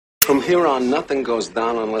From here on, nothing goes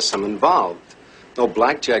down unless I'm involved. No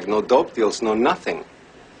blackjack, no dope deals, no nothing.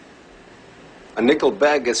 A nickel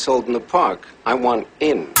bag gets sold in the park. I want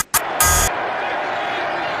in.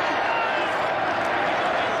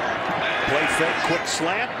 Play fake, quick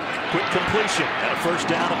slant, quick completion, and a first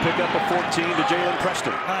down and pick up a 14 to Jalen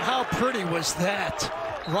Preston. How pretty was that?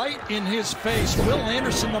 Right in his face. Will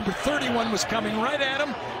Anderson, number 31, was coming right at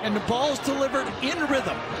him, and the ball's delivered in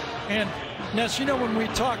rhythm. And Ness, you know, when we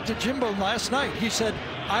talked to Jimbo last night, he said,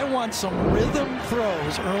 I want some rhythm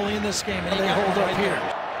throws early in this game, and they hold up here.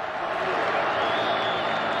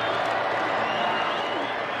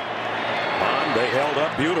 They held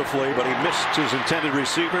up beautifully, but he missed his intended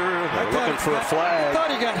receiver. They're looking for a flag. I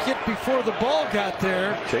thought he got hit before the ball got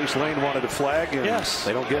there. Chase Lane wanted a flag, and yes,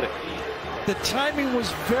 they don't get it. The timing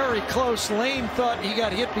was very close. Lane thought he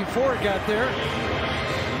got hit before it got there.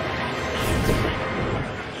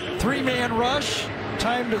 Three-man rush,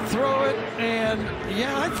 time to throw it, and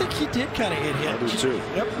yeah, I think he did kind of get hit. I do too.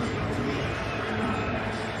 Yep.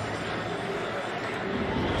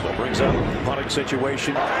 So it brings up the punting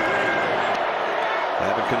situation.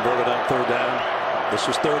 Haven't converted on third down. This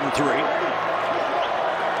is 3rd and 3.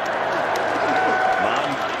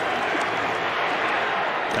 Mond.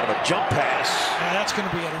 Kind of a jump pass. Yeah, that's going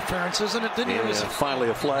to be interference, isn't it? Didn't he? Finally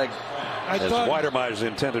a flag. As Weidermeyer's the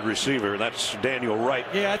intended receiver. That's Daniel Wright.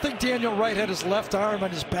 Yeah, I think Daniel Wright had his left arm on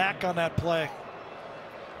his back on that play.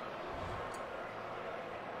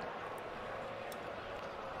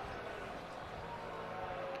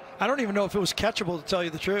 I don't even know if it was catchable, to tell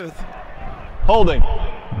you the truth. Holding.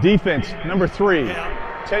 Defense, number 3.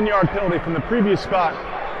 Yeah. 10-yard penalty from the previous spot.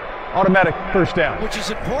 Automatic first down. Which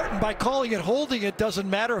is important. By calling it holding, it doesn't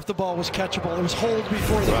matter if the ball was catchable. It was hold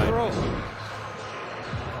before the throw.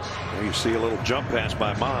 There you see a little jump pass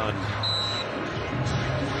by Mond.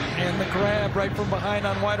 And the grab right from behind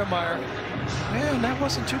on Weidermeyer. Man, that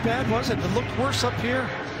wasn't too bad, was it? It looked worse up here.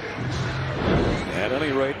 At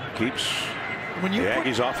any rate, keeps the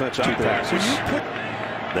Aggies offense out there.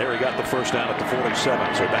 There he got the first down at the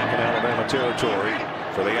 47, so back in Alabama territory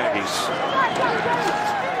for the Aggies.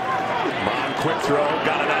 Mond, quick throw,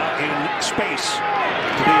 got it out in space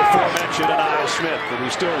to the aforementioned Ainias Smith, and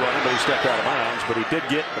he's still running, but he stepped out of bounds, but he did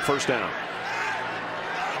get the first down.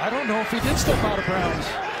 I don't know if he did step out of bounds.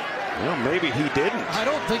 Well, maybe he didn't. I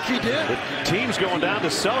don't think he did. The team's going down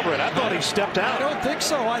to celebrate. I thought he stepped out. I don't think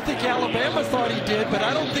so. I think Alabama thought he did, but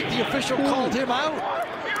I don't think the official called him out.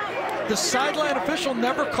 The sideline official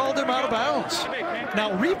never called him out of bounds.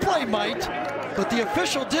 Now, replay might, but the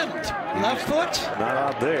official didn't. Left foot. Not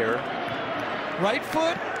out there. Right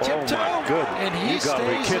foot, tiptoe. Oh, my goodness. And he stays gotta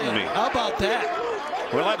be kidding me. How about that?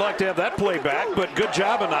 Well, I'd like to have that play back, but good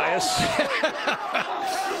job, Ainias.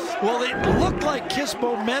 Well, it looked like his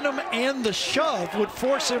momentum and the shove would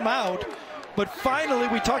force him out. But finally,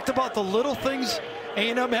 we talked about the little things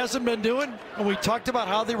A&M hasn't been doing, and we talked about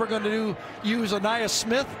how they were going to use Ainias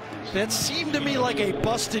Smith. That seemed to me like a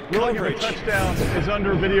busted coverage. The touchdown is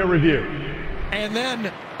under video review. And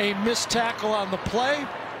then a missed tackle on the play.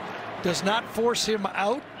 Does not force him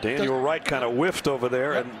out. Daniel Wright kind of whiffed over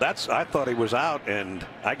there, and I thought he was out, and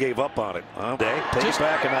I gave up on it. Take it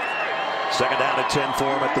back, and second down and 10 for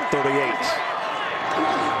him at the 38.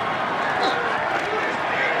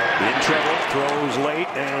 In trouble, throws late,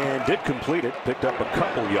 and did complete it. Picked up a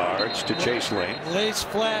couple yards to Chase Lane. Lays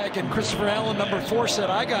flag, and Christopher Allen, number 4, said,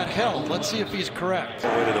 I got held. Let's see if he's correct.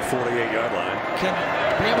 Way to the 48-yard line. Can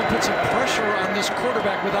Bama put some pressure on this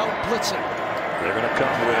quarterback without blitzing? They're going to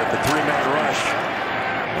come with the 3-man rush.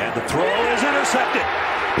 And the throw is intercepted.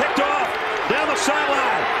 Picked off down the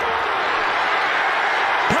sideline.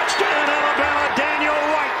 Touchdown, Alabama, Daniel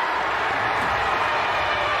Wright.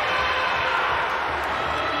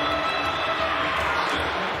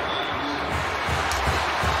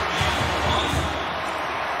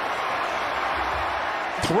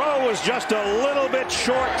 Throw was just a little bit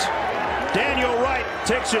short. Daniel Wright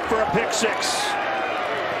takes it for a pick 6.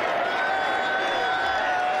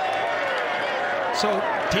 So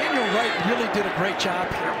Daniel Wright really did a great job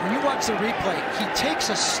here. When you watch the replay, he takes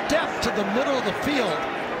a step to the middle of the field.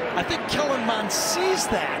 I think Kellen Mond sees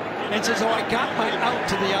that and says, oh, I got my out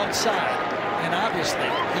to the outside. And obviously,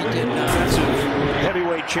 he did not.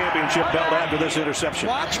 Heavyweight championship belt after this interception.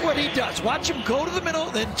 Watch what he does. Watch him go to the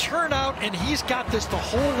middle, then turn out, and he's got this the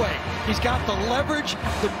whole way. He's got the leverage.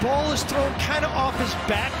 The ball is thrown kind of off his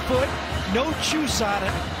back foot. No juice on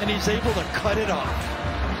it, and he's able to cut it off.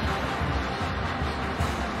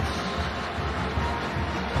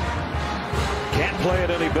 Can't play it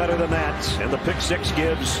any better than that. And the pick 6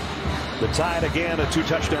 gives The Tide again a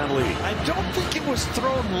 2-touchdown lead. I don't think it was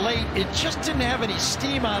thrown late. It just didn't have any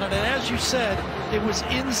steam on it. And as you said, it was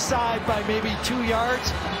inside by maybe 2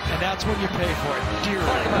 yards. And that's when you pay for it dearly.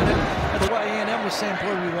 That's why A&M was saying,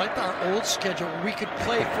 boy, we liked our old schedule. We could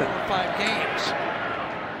play 4 or 5 games.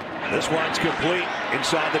 This one's complete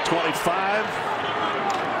inside the 25.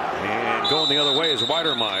 And going the other way is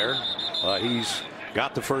Weidermeyer. He's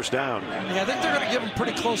got the first down. Yeah, I think they're going to give him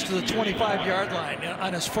pretty close to the 25-yard line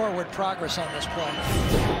on his forward progress on this play.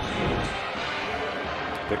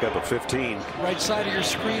 Pick up a 15. Right side of your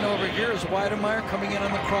screen over here is Weidermeyer coming in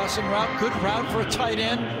on the crossing route. Good route for a tight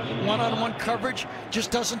end. One-on-one coverage. Just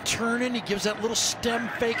doesn't turn in. He gives that little stem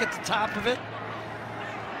fake at the top of it.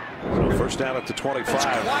 So first down at the 25. It's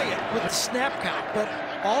quiet with the snap count, but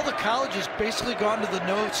all the colleges basically gone to the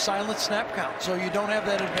no silent snap count, so you don't have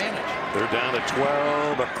that advantage. They're down to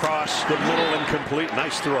 12 across the middle, incomplete.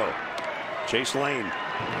 Nice throw. Chase Lane.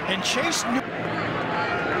 And Chase knew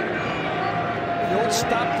the old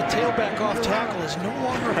stop the tailback off tackle is no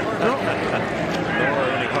longer a part of it. Nor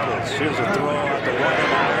any huddles. Here's a throw out to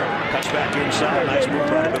Weidermeyer. Cuts back inside. Nice move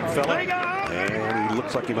by the big fella. And he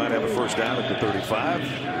looks like he might have a first down at the 35.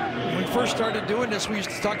 When we first started doing this, we used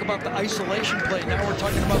to talk about the isolation play. Now we're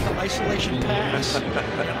talking about the isolation pass.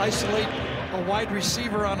 Isolate a wide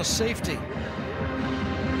receiver on a safety.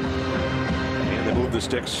 And they moved the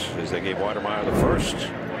sticks as they gave Weidermeyer the first.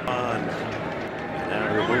 And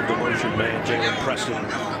now remove the motion man, Jalen Preston.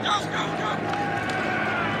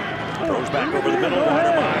 Throws back over the middle.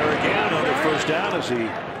 Weidermeyer again. Another first down as he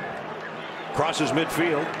crosses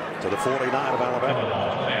midfield to the 49 of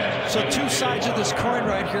Alabama. So 2 sides of this coin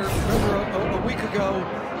right here. Remember a week ago,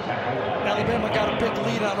 Alabama got a big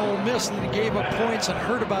lead on Ole Miss and then gave up points, and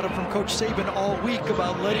heard about it from Coach Saban all week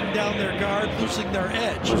about letting down their guard, losing their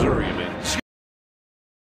edge. Missouri, you mean?